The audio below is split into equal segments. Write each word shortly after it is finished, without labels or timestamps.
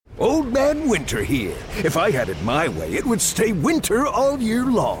Old Man Winter here. If I had it my way, it would stay winter all year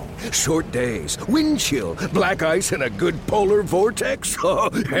long. Short days, wind chill, black ice, and a good polar vortex.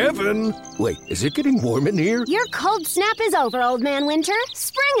 Oh, heaven! Wait, is it getting warm in here? Your cold snap is over, Old Man Winter.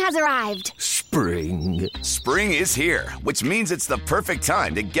 Spring has arrived. Spring. Spring is here, which means it's the perfect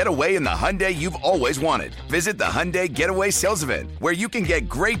time to get away in the Hyundai you've always wanted. Visit the Hyundai Getaway Sales Event, where you can get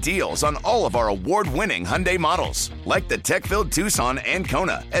great deals on all of our award-winning Hyundai models, like the tech-filled Tucson and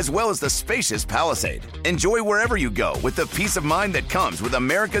Kona, as well as the spacious Palisade. Enjoy wherever you go with the peace of mind that comes with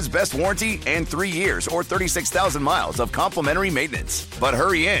America's best warranty and 3 years or 36,000 miles of complimentary maintenance. But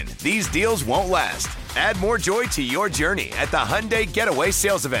hurry in, these deals won't last. Add more joy to your journey at the Hyundai Getaway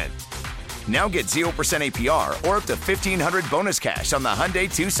Sales Event. Now get 0% APR or up to $1,500 bonus cash on the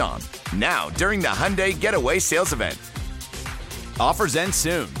Hyundai Tucson. Now, during the Hyundai Getaway Sales Event. Offers end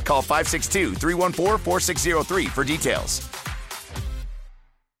soon. Call 562-314-4603 for details.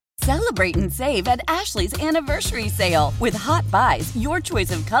 Celebrate and save at Ashley's Anniversary Sale. With Hot Buys, your choice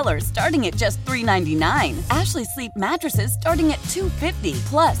of colors starting at just $3.99. Ashley Sleep mattresses starting at $2.50.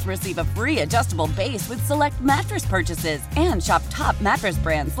 Plus, receive a free adjustable base with select mattress purchases. And shop top mattress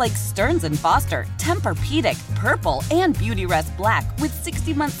brands like Stearns & Foster, Tempur-Pedic, Purple, and Beautyrest Black with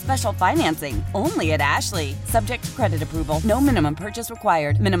 60-month special financing. Only at Ashley. Subject to credit approval. No minimum purchase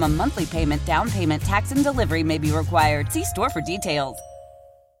required. Minimum monthly payment, down payment, tax, and delivery may be required. See store for details.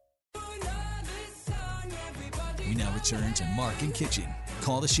 We now return to Mark and Kichen.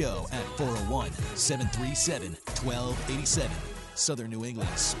 Call the show at 401-737-1287. Southern New England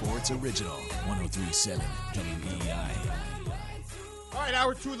Sports Original, 103.7 WEI. All right,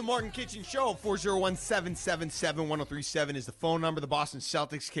 hour 2 of the Mark and Kichen Show. 401-777-1037 is the phone number. The Boston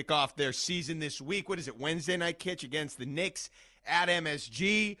Celtics kick off their season this week. What is it, Wednesday night, Kitch, against the Knicks at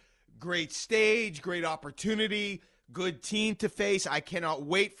MSG. Great stage, great opportunity, good team to face. I cannot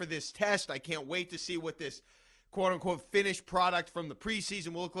wait for this test. I can't wait to see what this quote-unquote finished product from the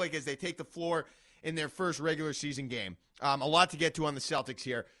preseason will look like as they take the floor in their first regular season game. A lot to get to on the Celtics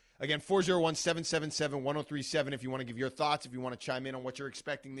here. Again, 401-777-1037 if you want to give your thoughts, if you want to chime in on what you're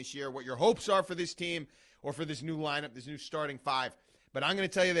expecting this year, what your hopes are for this team or for this new lineup, this new starting five. But I'm going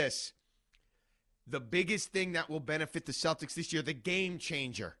to tell you this. The biggest thing that will benefit the Celtics this year, the game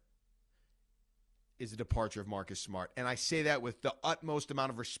changer, is the departure of Marcus Smart. And I say that with the utmost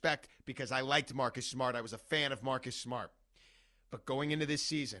amount of respect because I liked Marcus Smart. I was a fan of Marcus Smart. But going into this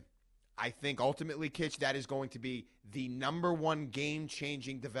season, I think ultimately, Kitch, that is going to be the number one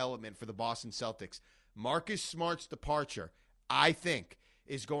game-changing development for the Boston Celtics. Marcus Smart's departure, I think,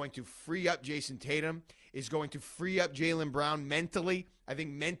 is going to free up Jason Tatum, is going to free up Jaylen Brown mentally. I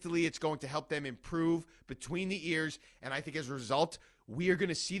think mentally it's going to help them improve between the ears. And I think as a result, we are going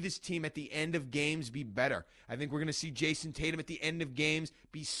to see this team at the end of games be better. I think we're going to see Jason Tatum at the end of games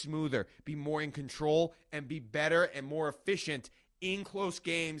be smoother, be more in control, and be better and more efficient in close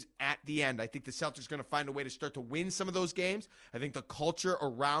games at the end. I think the Celtics are going to find a way to start to win some of those games. I think the culture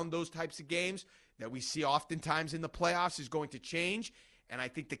around those types of games that we see oftentimes in the playoffs is going to change, and I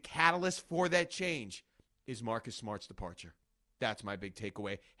think the catalyst for that change is Marcus Smart's departure. That's my big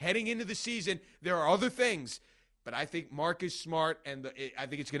takeaway. Heading into the season, there are other things, but I think Marcus Smart, I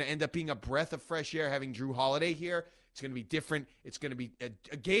think it's going to end up being a breath of fresh air having Drew Holiday here. It's going to be different. It's going to be a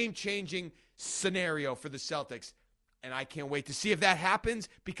game-changing scenario for the Celtics, and I can't wait to see if that happens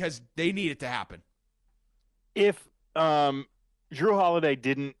because they need it to happen. If Drew Holiday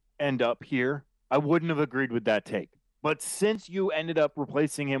didn't end up here, I wouldn't have agreed with that take. But since you ended up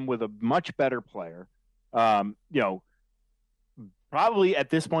replacing him with a much better player, probably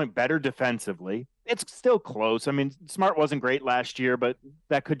at this point better defensively, it's still close. I mean, Smart wasn't great last year, but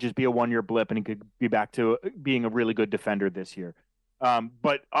that could just be a one-year blip, and he could be back to being a really good defender this year.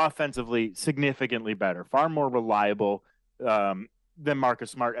 But offensively, significantly better, far more reliable than Marcus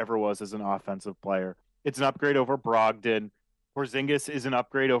Smart ever was as an offensive player. It's an upgrade over Brogdon. Porzingis is an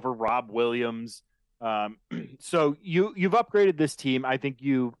upgrade over Rob Williams. So you've upgraded this team. I think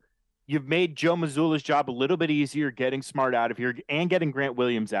you've made Joe Mazzulla's job a little bit easier getting Smart out of here and getting Grant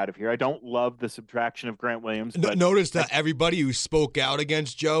Williams out of here. I don't love the subtraction of Grant Williams. But notice that everybody who spoke out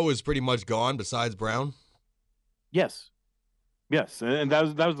against Joe is pretty much gone besides Brown. Yes. And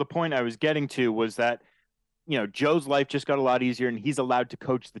that was the point I was getting to, was that, Joe's life just got a lot easier and he's allowed to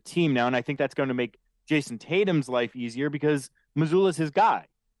coach the team now. And I think that's going to make Jason Tatum's life easier because Mazzulla's his guy.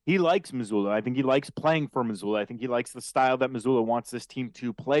 He likes Mazzulla. I think he likes playing for Mazzulla. I think he likes the style that Mazzulla wants this team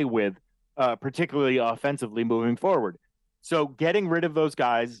to play with, particularly offensively moving forward. So getting rid of those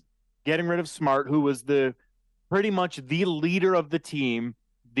guys, getting rid of Smart, who was pretty much the leader of the team,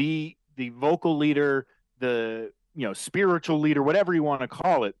 the vocal leader, the spiritual leader, whatever you want to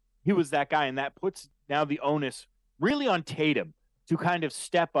call it, he was that guy, and that puts now the onus really on Tatum to kind of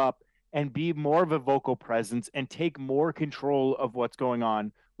step up and be more of a vocal presence and take more control of what's going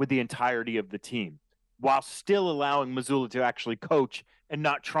on with the entirety of the team, while still allowing Mazzulla to actually coach and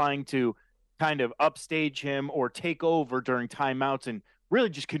not trying to kind of upstage him or take over during timeouts and really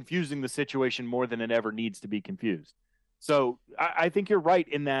just confusing the situation more than it ever needs to be confused. So I think you're right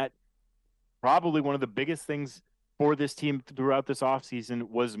in that probably one of the biggest things for this team throughout this offseason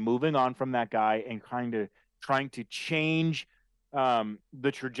was moving on from that guy and kind of trying to change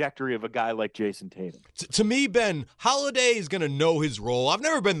the trajectory of a guy like Jason Tatum. To me, Ben, Holiday is going to know his role. I've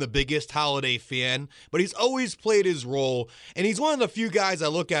never been the biggest Holiday fan, but he's always played his role, and he's one of the few guys I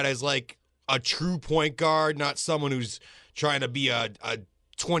look at as like a true point guard, not someone who's trying to be a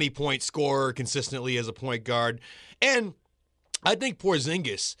 20-point scorer consistently as a point guard. And I think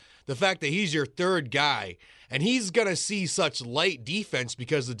Porzingis, the fact that he's your third guy, and he's going to see such light defense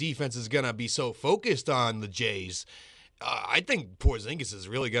because the defense is going to be so focused on the Jays, I think Porzingis is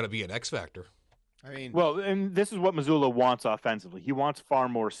really going to be an X factor. I mean, well, and this is what Mazzulla wants offensively. He wants far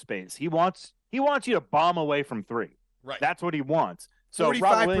more space. He wants you to bomb away from three. Right. That's what he wants. So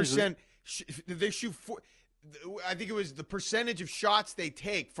 45%. They shoot. I think it was the percentage of shots they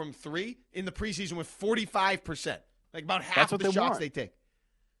take from three in the preseason was 45%. Like about half of the shots they take.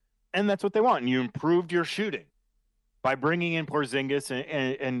 And that's what they want. And you improved your shooting by bringing in Porzingis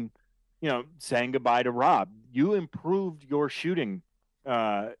and saying goodbye to Rob. You improved your shooting,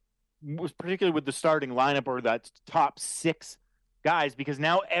 particularly with the starting lineup or that top six guys, because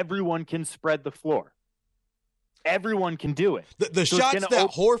now everyone can spread the floor. Everyone can do it. The so shots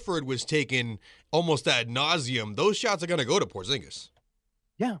that Horford was taking almost ad nauseum, those shots are going to go to Porzingis.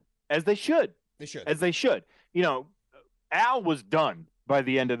 Yeah, as they should. As they should. Al was done by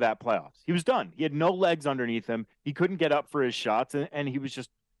the end of that playoffs. He was done. He had no legs underneath him. He couldn't get up for his shots, and he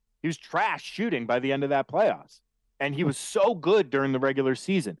was trash shooting by the end of that playoffs. And he was so good during the regular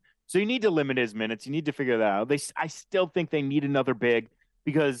season. So you need to limit his minutes. You need to figure that out. I still think they need another big,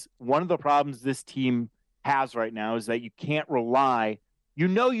 because one of the problems this team has right now is that you can't rely on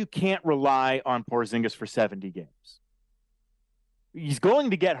Porzingis for 70 games. He's going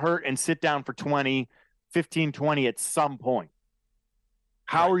to get hurt and sit down for 15, 20 at some point.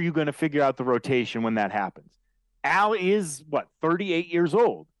 How are you going to figure out the rotation when that happens? Al is, 38 years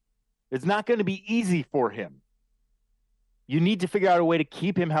old. It's not going to be easy for him. You need to figure out a way to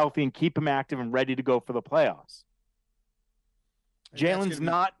keep him healthy and keep him active and ready to go for the playoffs. Jalen's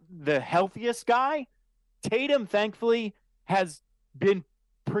not the healthiest guy. Tatum, thankfully, has been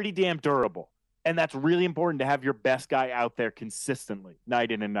pretty damn durable. And that's really important to have your best guy out there consistently,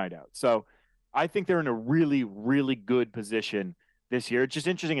 night in and night out. So I think they're in a really, really good position this year. It's just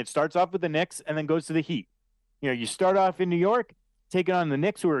interesting. It starts off with the Knicks and then goes to the Heat. You start off in New York, taking on the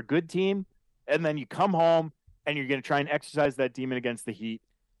Knicks, who are a good team, and then you come home and you're going to try and exercise that demon against the Heat.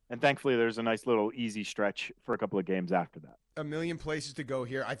 And thankfully, there's a nice little easy stretch for a couple of games after that. A million places to go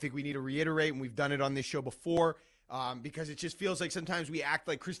here. I think we need to reiterate, and we've done it on this show before, because it just feels like sometimes we act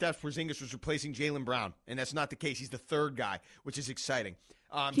like Kristaps Porzingis was replacing Jaylen Brown, and that's not the case. He's the third guy, which is exciting.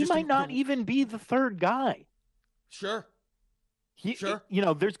 He might not even be the third guy. Sure. Sure.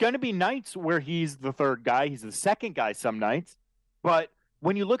 There's going to be nights where he's the third guy. He's the second guy some nights. But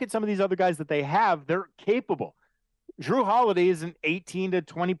when you look at some of these other guys that they have, they're capable. Drew Holiday is an 18 to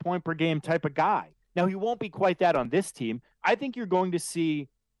 20 point per game type of guy. Now, he won't be quite that on this team. I think you're going to see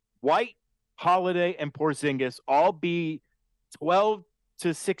White, Holiday, and Porzingis all be 12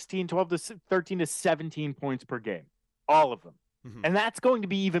 to 13 to 17 points per game. All of them. Mm-hmm. And that's going to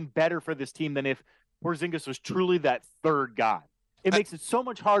be even better for this team than if Porzingis was truly that third guy. It makes it so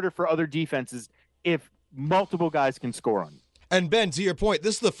much harder for other defenses if multiple guys can score on you. And Ben, to your point,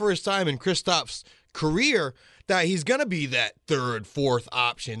 this is the first time in Kristaps' career that he's going to be that third, fourth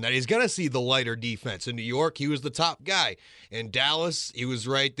option, that he's going to see the lighter defense. In New York, he was the top guy. In Dallas, he was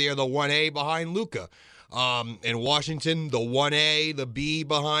right there, the 1A behind Luka. In Washington, the 1A, the B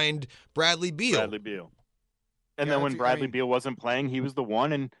behind Bradley Beal. And then when Bradley Beal wasn't playing, he was the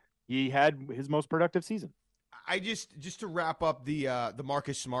one, and he had his most productive season. I just to wrap up the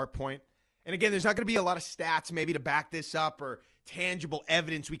Marcus Smart point, and again, there's not going to be a lot of stats maybe to back this up or tangible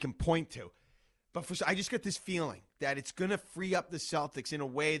evidence we can point to. But I just get this feeling that it's going to free up the Celtics in a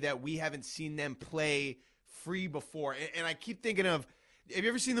way that we haven't seen them play free before. And I keep thinking of, have you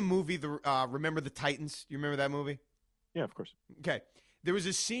ever seen the movie, Remember the Titans? You remember that movie? Yeah, of course. Okay. There was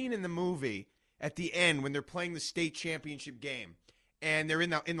a scene in the movie at the end when they're playing the state championship game, and they're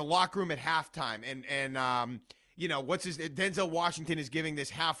in the locker room at halftime, and Denzel Washington is giving this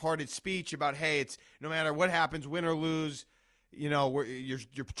half-hearted speech about, hey, it's no matter what happens, win or lose, you're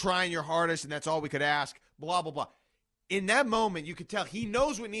trying your hardest, and that's all we could ask, blah, blah, blah. In that moment, you could tell he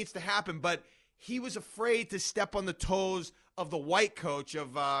knows what needs to happen, but he was afraid to step on the toes of the white coach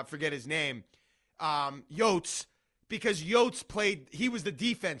of, forget his name, Yotes, because Yotes he was the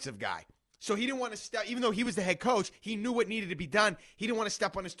defensive guy. So he didn't want to step, even though he was the head coach, he knew what needed to be done. He didn't want to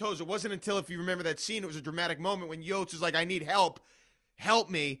step on his toes. It wasn't until, if you remember that scene, it was a dramatic moment when Yotes was like, I need help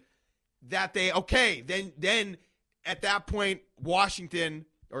me, that then at that point, Washington,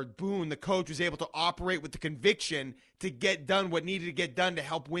 or Boone, the coach, was able to operate with the conviction to get done what needed to get done to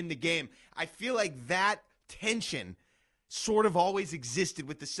help win the game. I feel like that tension sort of always existed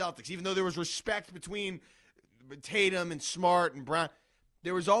with the Celtics, even though there was respect between Tatum and Smart and Brown.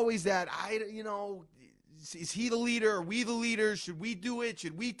 There was always that, is he the leader? Are we the leaders? Should we do it?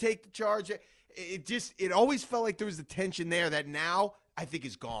 Should we take the charge? It always felt like there was the tension there that now I think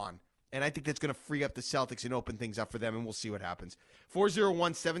is gone. And I think that's going to free up the Celtics and open things up for them, and we'll see what happens.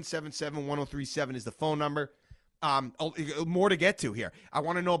 401-777-1037 is the phone number. More to get to here. I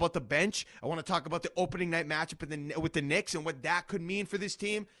want to know about the bench. I want to talk about the opening night matchup with the Knicks and what that could mean for this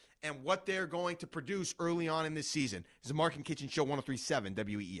team and what they're going to produce early on in this season. This is the Mark and Kichen Show, 103.7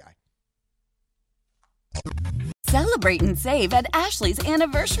 WEEI. Celebrate and save at Ashley's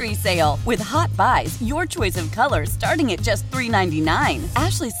Anniversary Sale. With Hot Buys, your choice of colors starting at just $3.99.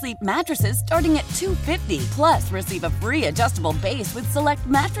 Ashley Sleep mattresses starting at $2.50. Plus, receive a free adjustable base with select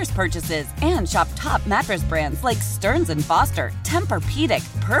mattress purchases. And shop top mattress brands like Stearns & Foster,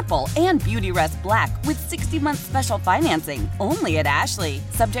 Tempur-Pedic, Purple, and Beautyrest Black with 60-month special financing. Only at Ashley.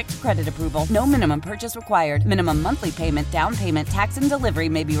 Subject to credit approval. No minimum purchase required. Minimum monthly payment, down payment, tax, and delivery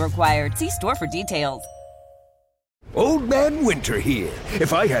may be required. See store for details. Old Man Winter here.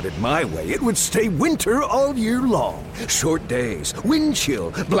 If I had it my way, it would stay winter all year long. Short days, wind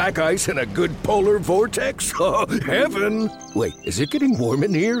chill, black ice, and a good polar vortex. Oh, heaven. Wait, is it getting warm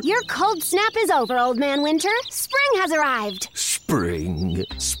in here? Your cold snap is over, Old Man Winter. Spring has arrived. Spring.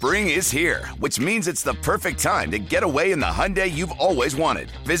 Spring is here, which means it's the perfect time to get away in the Hyundai you've always wanted.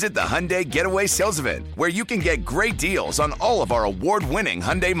 Visit the Hyundai Getaway Sales Event, where you can get great deals on all of our award-winning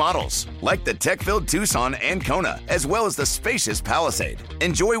Hyundai models, like the tech-filled Tucson and Kona, as well as the spacious Palisade.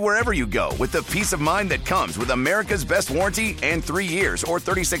 Enjoy wherever you go with the peace of mind that comes with America's best warranty and 3 years or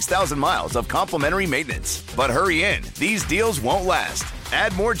 36,000 miles of complimentary maintenance. But hurry in, these deals won't last.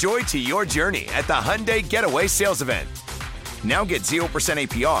 Add more joy to your journey at the Hyundai Getaway Sales Event. Now get 0%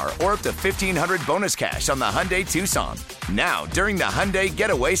 APR or up to $1,500 bonus cash on the Hyundai Tucson. Now, during the Hyundai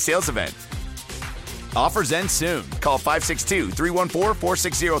Getaway Sales Event. Offers end soon. Call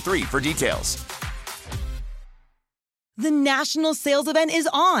 562-314-4603 for details. The national sales event is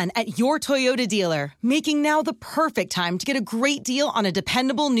on at your Toyota dealer, making now the perfect time to get a great deal on a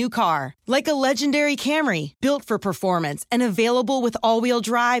dependable new car. Like a legendary Camry, built for performance and available with all-wheel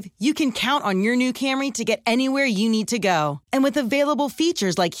drive, you can count on your new Camry to get anywhere you need to go. And with available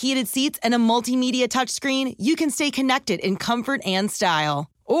features like heated seats and a multimedia touchscreen, you can stay connected in comfort and style.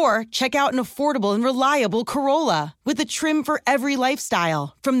 Or check out an affordable and reliable Corolla with a trim for every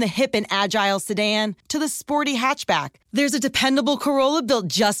lifestyle, from the hip and agile sedan to the sporty hatchback. There's a dependable Corolla built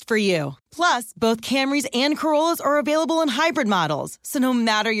just for you. Plus, both Camrys and Corollas are available in hybrid models, so no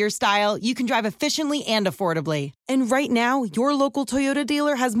matter your style, you can drive efficiently and affordably. And right now, your local Toyota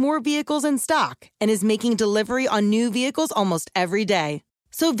dealer has more vehicles in stock and is making delivery on new vehicles almost every day.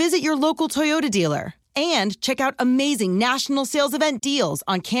 So visit your local Toyota dealer. And check out amazing national sales event deals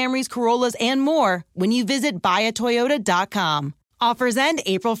on Camrys, Corollas, and more when you visit buyatoyota.com. Offers end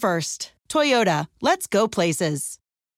April 1st. Toyota, let's go places.